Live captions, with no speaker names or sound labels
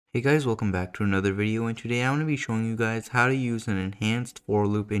Hey guys, welcome back to another video, and today I'm going to be showing you guys how to use an enhanced for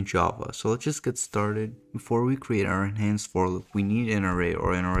loop in Java. So let's just get started. Before we create our enhanced for loop, we need an array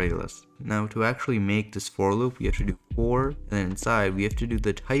or an array list. Now to actually make this for loop, we have to do for, and then inside we have to do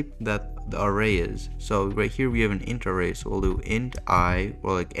the type that the array is. So right here we have an int array, so we'll do int I,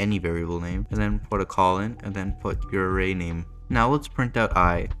 or like any variable name, and then put a colon, and then put your array name. Now let's print out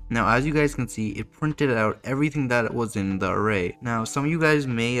I. Now as you guys can see, it printed out everything that was in the array. Now some of you guys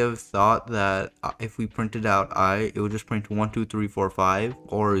may have thought that if we printed out I, it would just print 1 2 3 4 5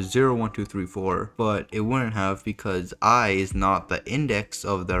 or 0 1 2 3 4, but it wouldn't have, because I is not the index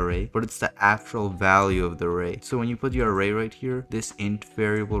of the array, but it's the actual value of the array. So when you put your array right here, this int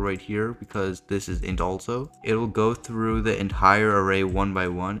variable right here, because this is int also, it'll go through the entire array one by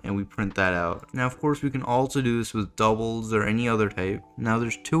one, and we print that out. Now of course we can also do this with doubles or any other type. Now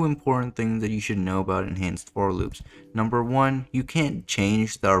there's two important things that you should know about enhanced for loops. Number one, you can't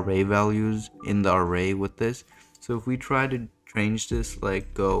change the array values in the array with this. So if we try to change this,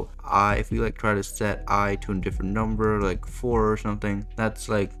 like go I, if we like try to set I to a different number like 4 or something, that's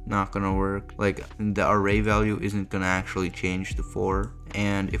like not gonna work. Like the array value isn't gonna actually change to 4.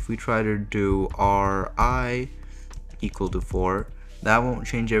 And if we try to do Ri equal to 4, that won't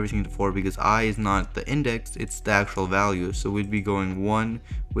change everything to 4, because I is not the index, it's the actual value. So we'd be going 1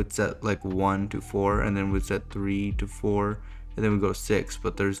 would set like 1 to 4, and then we'd set 3 to 4, and then we go 6,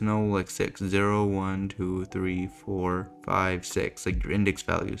 but there's no like 6, 0 1 2 3 4 5 6, like your index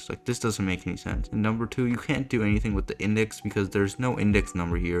values. Like this doesn't make any sense. And number two, you can't do anything with the index because there's no index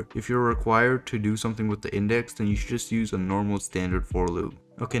number here. If you're required to do something with the index, then you should just use a normal standard for loop.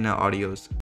 Okay, now adios.